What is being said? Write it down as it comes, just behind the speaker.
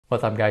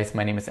What's up guys,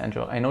 my name is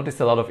Angel. I noticed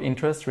a lot of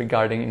interest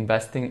regarding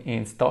investing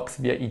in stocks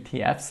via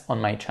ETFs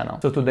on my channel.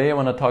 So today I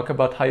want to talk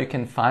about how you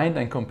can find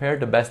and compare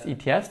the best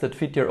ETFs that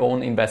fit your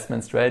own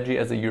investment strategy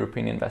as a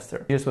European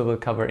investor. Here's what we'll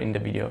cover in the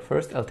video.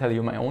 First, I'll tell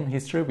you my own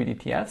history with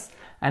ETFs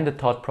and the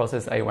thought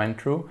process I went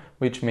through,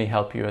 which may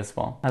help you as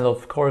well. I'll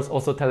of course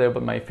also tell you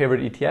about my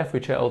favorite ETF,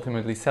 which I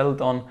ultimately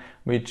settled on,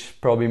 which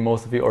probably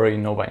most of you already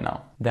know by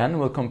now. Then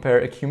we'll compare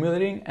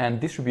accumulating and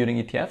distributing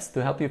ETFs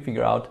to help you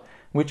figure out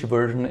which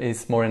version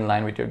is more in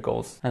line with your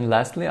goals. And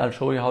lastly, I'll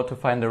show you how to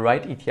find the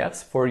right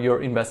ETFs for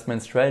your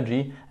investment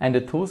strategy and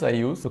the tools I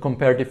use to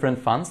compare different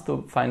funds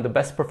to find the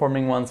best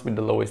performing ones with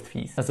the lowest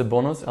fees. As a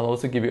bonus, I'll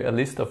also give you a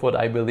list of what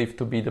I believe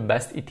to be the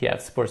best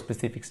ETFs for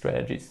specific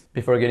strategies.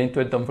 Before getting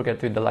into it, don't forget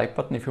to hit the like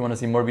button if you want to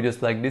see more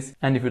videos like this.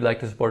 And if you'd like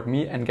to support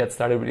me and get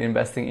started with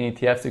investing in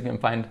ETFs, you can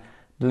find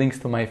links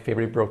to my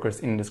favorite brokers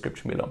in the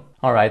description below.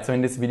 Alright, so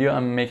in this video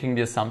I'm making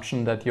the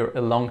assumption that you're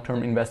a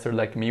long-term investor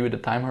like me with a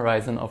time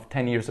horizon of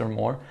 10 years or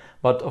more,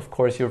 but of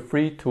course you're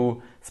free to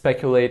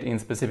speculate in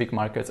specific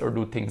markets or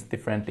do things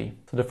differently.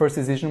 So the first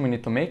decision we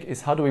need to make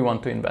is, how do we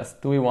want to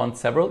invest? Do we want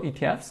several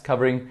ETFs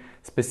covering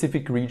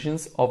specific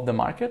regions of the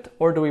market,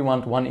 or do we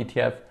want one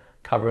ETF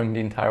covering the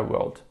entire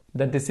world?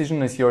 That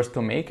decision is yours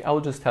to make. I'll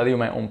just tell you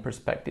my own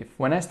perspective.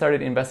 When I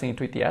started investing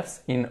into ETFs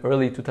in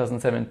early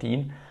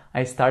 2017,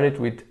 I started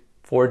with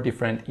 4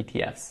 different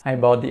ETFs. I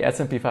bought the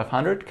S&P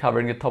 500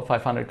 covering the top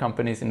 500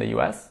 companies in the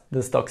US,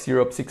 the Stocks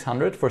Europe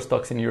 600 for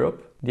stocks in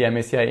Europe, the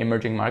MSCI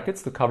Emerging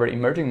Markets to cover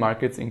emerging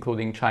markets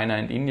including China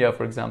and India,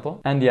 for example,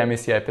 and the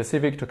MSCI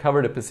Pacific to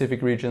cover the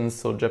Pacific regions,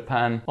 so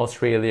Japan,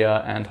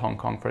 Australia and Hong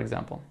Kong, for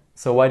example.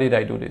 So why did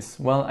I do this?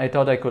 Well, I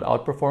thought I could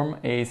outperform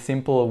a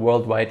simple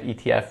worldwide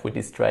ETF with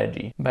this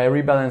strategy by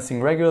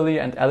rebalancing regularly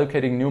and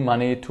allocating new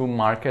money to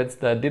markets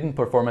that didn't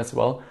perform as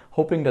well,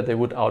 hoping that they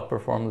would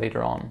outperform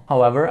later on.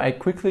 However, I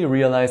quickly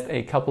realized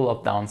a couple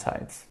of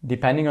downsides.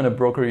 Depending on the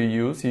broker you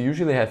use, you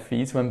usually have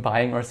fees when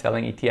buying or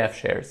selling ETF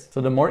shares.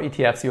 So the more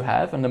ETFs you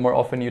have and the more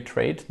often you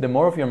trade, the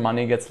more of your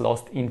money gets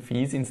lost in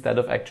fees instead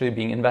of actually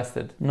being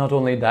invested. Not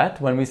only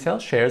that, when we sell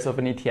shares of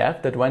an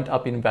ETF that went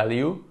up in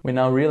value, we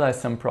now realize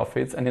some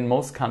profits, and in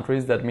most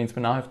countries that means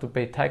we now have to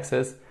pay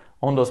taxes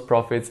on those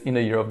profits in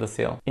the year of the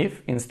sale.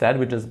 If instead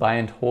we just buy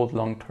and hold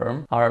long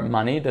term, our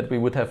money that we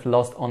would have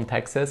lost on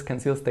taxes can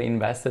still stay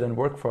invested and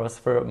work for us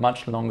for a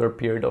much longer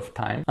period of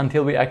time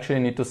until we actually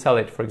need to sell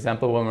it, for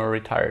example when we're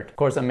retired. Of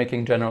course, I'm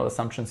making general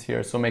assumptions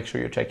here, so make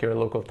sure you check your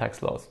local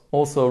tax laws.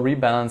 Also,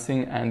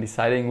 rebalancing and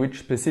deciding which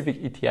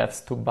specific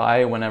ETFs to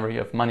buy whenever you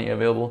have money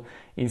available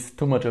is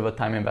too much of a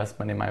time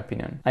investment in my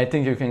opinion. I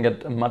think you can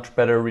get a much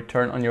better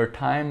return on your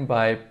time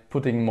by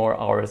putting more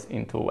hours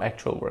into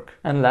actual work.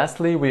 And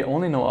lastly, we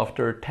only know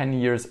after 10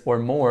 years or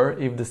more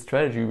if the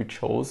strategy we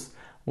chose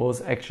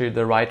was actually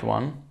the right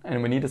one,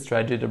 and we need a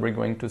strategy that we're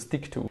going to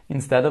stick to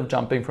instead of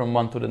jumping from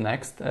one to the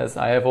next, as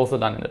I have also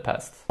done in the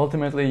past.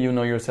 Ultimately, you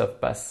know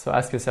yourself best, so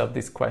ask yourself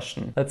this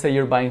question. Let's say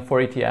you're buying 4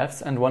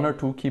 ETFs and 1 or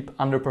 2 keep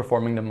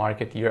underperforming the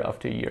market year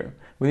after year.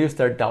 Will you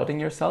start doubting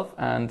yourself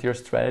and your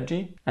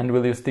strategy? And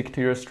will you stick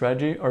to your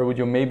strategy, or would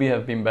you maybe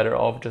have been better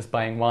off just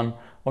buying 1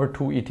 or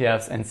 2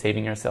 ETFs and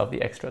saving yourself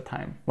the extra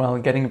time? Well,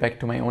 getting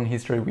back to my own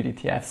history with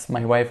ETFs,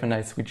 my wife and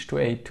I switched to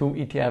a 2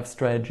 ETF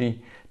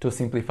strategy to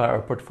simplify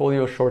our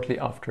portfolio shortly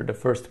after the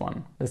first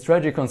one. The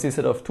strategy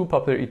consisted of 2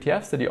 popular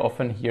ETFs that you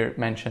often hear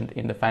mentioned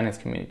in the finance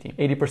community.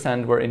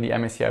 80% were in the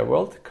MSCI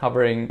World,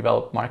 covering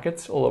developed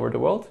markets all over the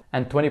world,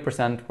 and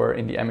 20% were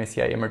in the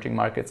MSCI Emerging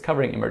Markets,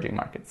 covering emerging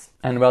markets.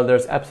 And while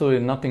there's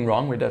absolutely nothing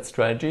wrong with that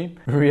strategy,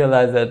 we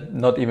realized that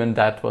not even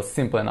that was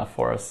simple enough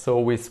for us, so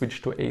we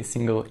switched to a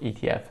single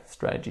ETF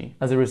strategy.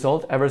 As a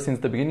result, ever since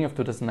the beginning of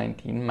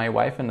 2019, my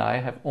wife and I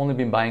have only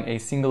been buying a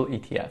single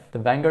ETF, the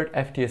Vanguard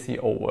FTSE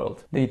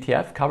All-World. The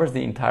ETF covers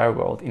the entire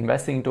world,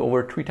 investing into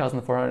over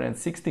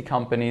 3,460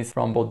 companies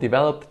from both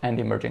developed and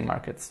emerging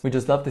markets. We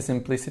just love the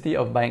simplicity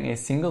of buying a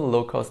single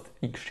low-cost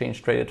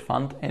exchange-traded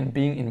fund and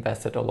being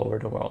invested all over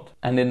the world.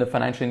 And in the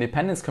financial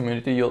independence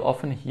community, you'll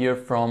often hear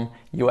from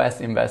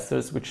US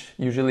investors, which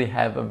usually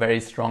have a very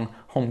strong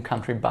home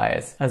country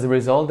bias. As a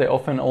result, they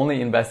often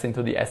only invest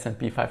into the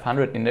S&P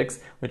 500 index,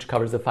 which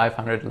covers the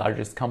 500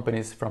 largest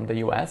companies from the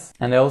US.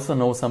 And I also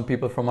know some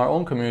people from our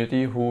own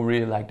community who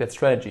really like that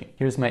strategy.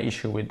 Here's my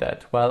issue with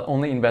that. While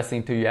only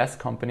investing to US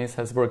companies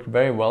has worked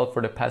very well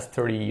for the past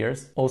 30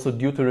 years, also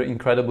due to the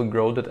incredible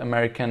growth that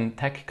American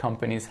tech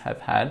companies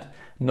have had,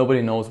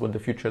 nobody knows what the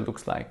future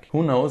looks like.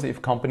 Who knows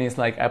if companies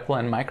like Apple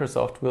and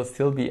Microsoft will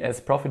still be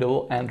as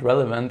profitable and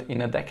relevant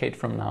in a decade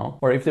from now,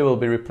 or if they will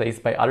be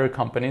replaced by other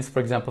companies, for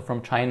example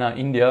from China,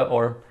 India,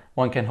 or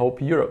one can hope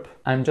Europe.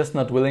 I'm just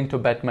not willing to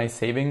bet my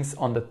savings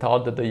on the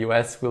thought that the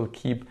US will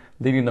keep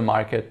leading the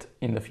market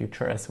in the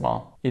future as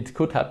well. It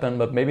could happen,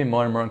 but maybe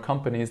more and more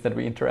companies that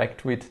we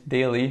interact with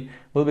daily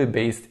will be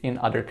based in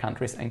other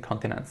countries and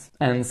continents.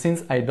 And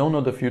since I don't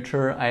know the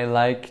future, I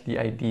like the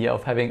idea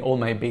of having all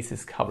my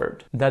bases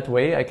covered. That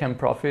way I can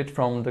profit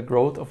from the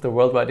growth of the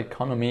worldwide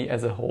economy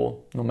as a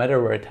whole, no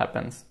matter where it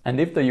happens. And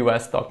if the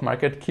US stock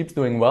market keeps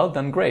doing well,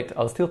 then great,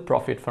 I'll still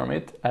profit from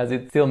it, as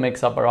it still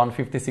makes up around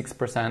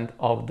 56%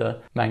 of the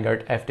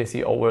Vanguard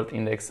FTSE All-World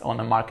Index on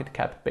a market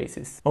cap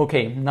basis.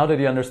 Okay, now that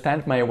you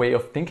understand my way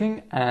of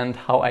thinking and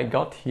how I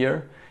got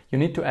here, you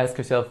need to ask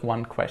yourself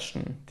one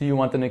question. Do you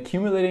want an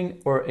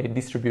accumulating or a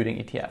distributing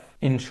ETF?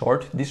 In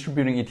short,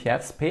 distributing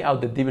ETFs pay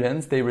out the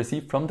dividends they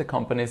receive from the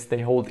companies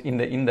they hold in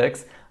the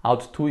index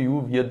out to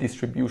you via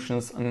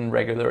distributions on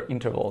regular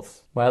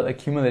intervals, while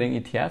accumulating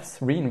ETFs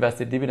reinvest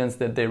the dividends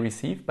that they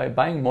receive by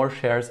buying more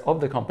shares of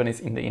the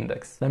companies in the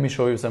index. Let me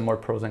show you some more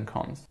pros and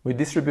cons. With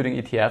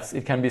distributing ETFs,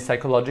 it can be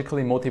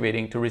psychologically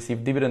motivating to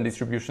receive dividend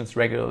distributions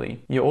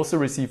regularly. You also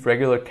receive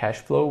regular cash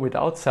flow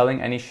without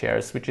selling any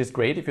shares, which is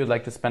great if you'd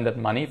like to spend that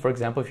money, for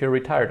example, if you're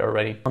retired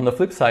already. On the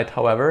flip side,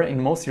 however,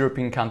 in most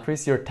European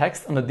countries, you're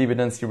taxed on the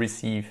dividends you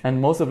receive,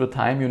 and most of the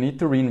time you need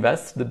to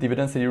reinvest the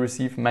dividends that you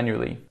receive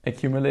manually.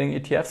 Accumulating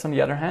ETFs, on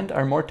the other hand,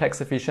 are more tax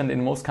efficient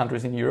in most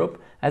countries in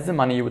Europe, as the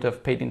money you would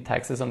have paid in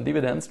taxes on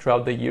dividends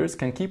throughout the years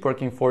can keep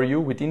working for you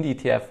within the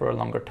ETF for a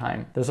longer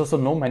time. There's also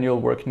no manual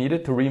work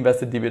needed to reinvest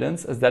the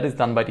dividends, as that is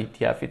done by the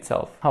ETF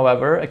itself.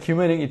 However,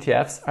 accumulating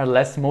ETFs are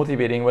less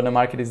motivating when the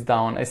market is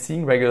down, as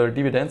seeing regular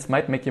dividends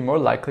might make you more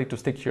likely to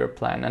stick to your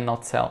plan and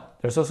not sell.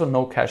 There's also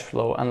no cash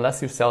flow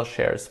unless you sell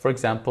shares, for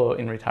example,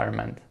 in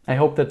retirement. I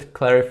hope that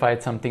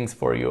clarified some things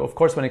for you. Of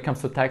course, when it comes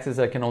to taxes,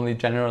 I can only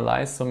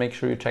generalize, so make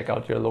sure you check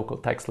out your local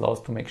tax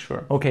laws to make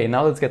sure. Okay,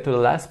 now let's get to the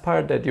last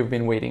part that you've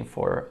been waiting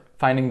for,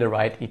 finding the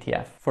right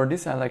ETF. For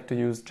this, I like to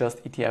use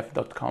just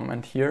ETF.com,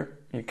 and here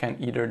you can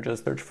either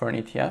just search for an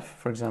ETF.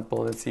 For example,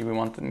 let's see, we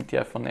want an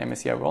ETF on the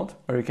MSCI World,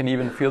 or you can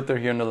even filter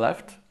here on the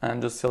left and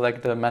just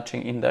select the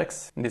matching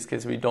index. In this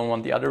case, we don't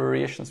want the other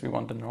variations, we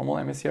want the normal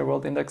MSCI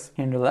World Index.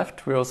 Here on the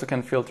left, we also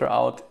can filter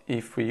out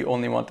if we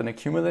only want an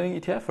accumulating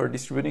ETF or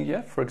distributing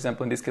ETF. For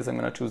example, in this case, I'm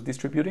going to choose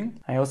distributing.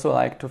 I also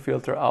like to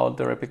filter out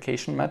the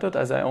replication method,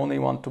 as I only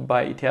want to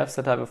buy ETFs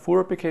that have a full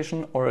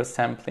replication or a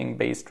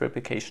sampling-based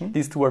replication.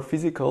 These two are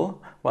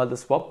physical, while the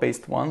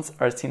swap-based ones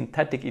are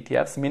synthetic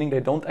ETFs, meaning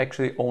they don't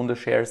actually own the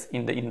shares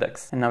in the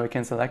index. And now we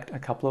can select a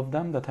couple of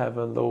them that have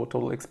a low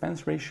total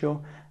expense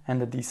ratio and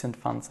a decent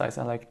fund size.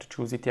 I like to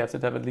choose ETFs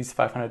that have at least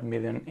 500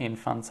 million in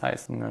fund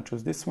size. I'm going to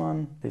choose this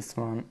one,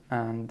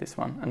 and this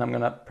one. And I'm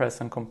going to press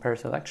on compare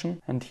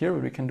selection. And here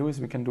what we can do is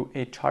we can do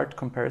a chart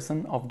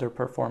comparison of their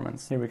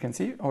performance. Here we can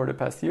see over the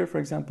past year, for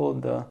example,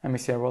 the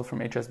MSCI World from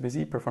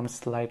HSBC performed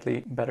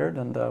slightly better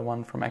than the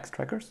one from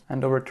Xtrackers.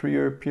 And over a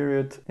 3-year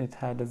period, it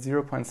had a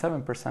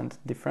 0.7%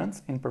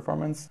 difference in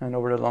performance. And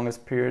over the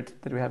longest period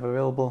that we have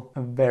available,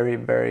 a very,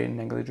 very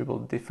negligible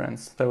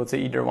difference. So I would say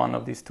either one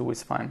of these two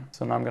is fine.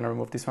 So now I'm going to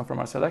remove this one from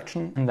our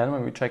selection. And then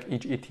when we check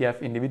each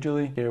ETF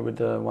individually, here with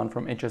the one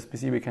from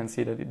HSBC, we can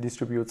see that it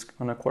distributes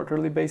on a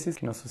quarterly basis. You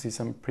can also see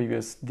some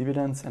previous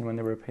dividends and when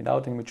they were paid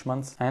out in which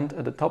months. And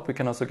at the top, we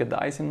can also get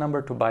the ISIN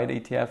number to buy the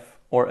ETF,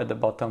 or at the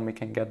bottom, we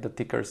can get the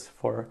tickers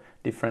for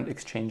different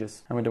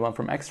exchanges. And with the one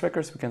from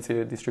Xtrackers, we can see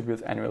that it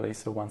distributes annually,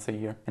 so once a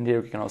year. And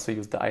here we can also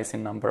use the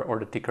ISIN number or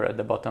the ticker at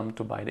the bottom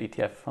to buy the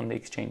ETF on the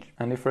exchange.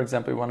 And if, for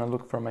example, we want to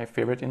look for my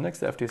favorite index,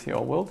 the FTSE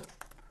All-World,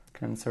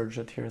 can search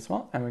it here as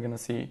well, and we're going to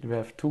see we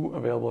have two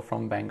available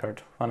from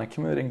Vanguard, one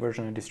accumulating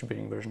version and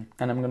distributing version.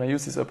 And I'm going to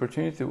use this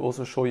opportunity to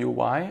also show you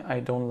why I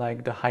don't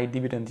like the high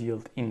dividend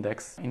yield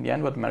index. In the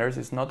end, what matters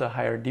is not a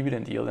higher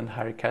dividend yield and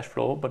higher cash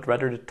flow, but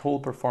rather the total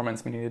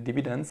performance, meaning the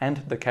dividends and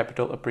the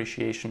capital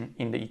appreciation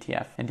in the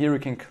ETF. And here we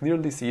can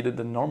clearly see that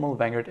the normal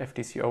Vanguard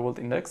FTSE All-World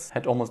Index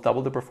had almost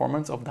double the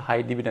performance of the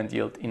high dividend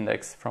yield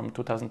index from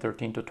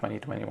 2013 to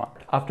 2021.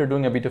 After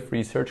doing a bit of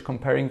research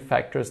comparing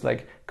factors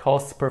like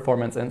cost,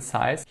 performance, and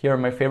size, here are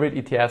my favorite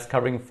ETFs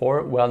covering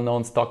 4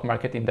 well-known stock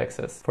market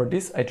indexes. For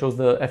this, I chose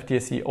the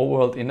FTSE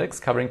All-World Index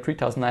covering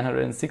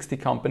 3,960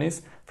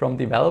 companies from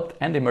developed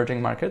and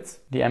emerging markets,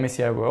 the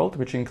MSCI World,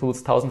 which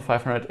includes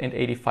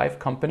 1,585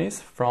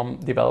 companies from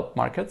developed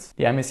markets,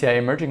 the MSCI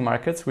Emerging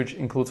Markets, which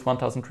includes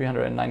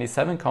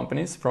 1,397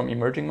 companies from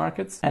emerging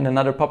markets, and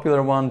another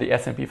popular one, the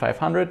S&P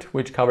 500,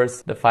 which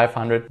covers the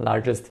 500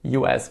 largest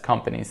US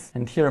companies.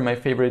 And here are my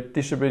favorite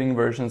distributing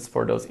versions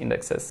for those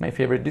indexes. My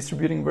favorite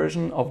distributing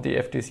version of the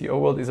FTSE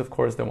All-World is of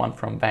course the one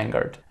from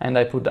Vanguard, and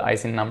I put the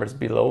ISIN numbers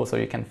below so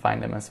you can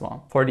find them as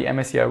well. For the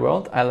MSCI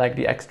World, I like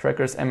the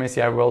Xtrackers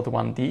MSCI World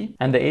 1D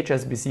and the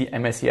HSBC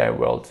MSCI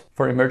World.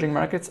 For emerging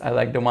markets, I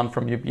like the one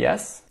from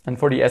UBS, and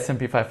for the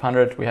S&P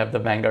 500, we have the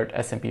Vanguard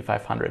S&P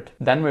 500.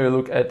 Then we will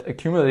look at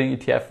accumulating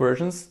ETF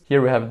versions.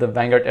 Here we have the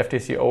Vanguard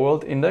FTSE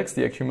All-World Index,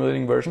 the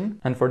accumulating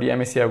version. And for the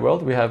MSCI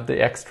World, we have the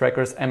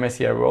Xtrackers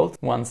MSCI World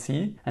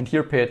 1C. And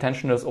here pay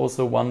attention, there's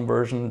also one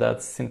version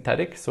that's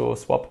synthetic, so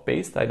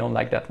swap-based. list, I don't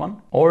like that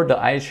one. Or the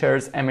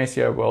iShares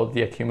MSCI World,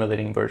 the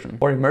accumulating version.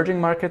 For emerging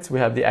markets, we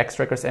have the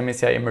Xtrackers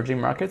MSCI Emerging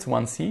Markets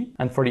 1C.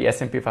 And for the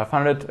S&P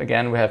 500,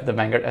 again, we have the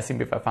Vanguard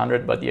S&P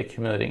 500, but the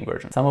accumulating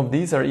version. Some of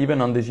these are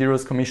even on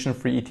Degiro's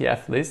commission-free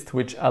ETF list,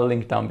 which I'll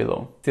link down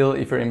below. Still,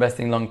 if you're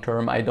investing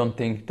long-term, I don't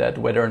think that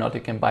whether or not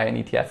you can buy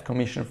an ETF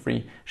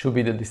commission-free should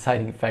be the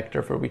deciding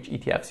factor for which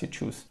ETFs you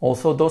choose.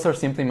 Also, those are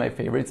simply my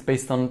favorites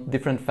based on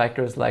different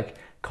factors like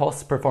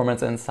cost,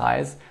 performance and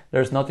size.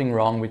 There's nothing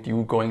wrong with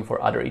you going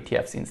for other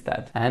ETFs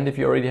instead. And if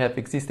you already have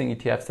existing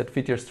ETFs that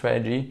fit your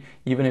strategy,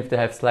 even if they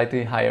have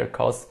slightly higher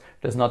costs,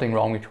 there's nothing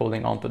wrong with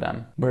holding on to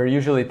them. We're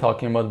usually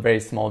talking about very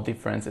small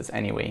differences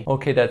anyway.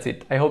 Okay, that's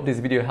it. I hope this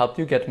video helped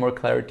you get more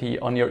clarity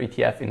on your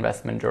ETF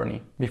investment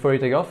journey. Before you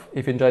take off,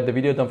 if you enjoyed the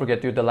video, don't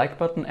forget to hit the like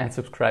button and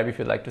subscribe if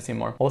you'd like to see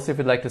more. Also, if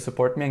you'd like to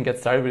support me and get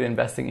started with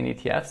investing in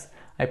ETFs,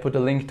 I put a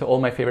link to all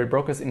my favorite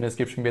brokers in the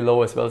description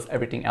below, as well as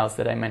everything else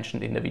that I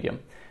mentioned in the video.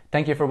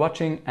 Thank you for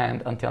watching,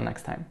 and until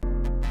next time.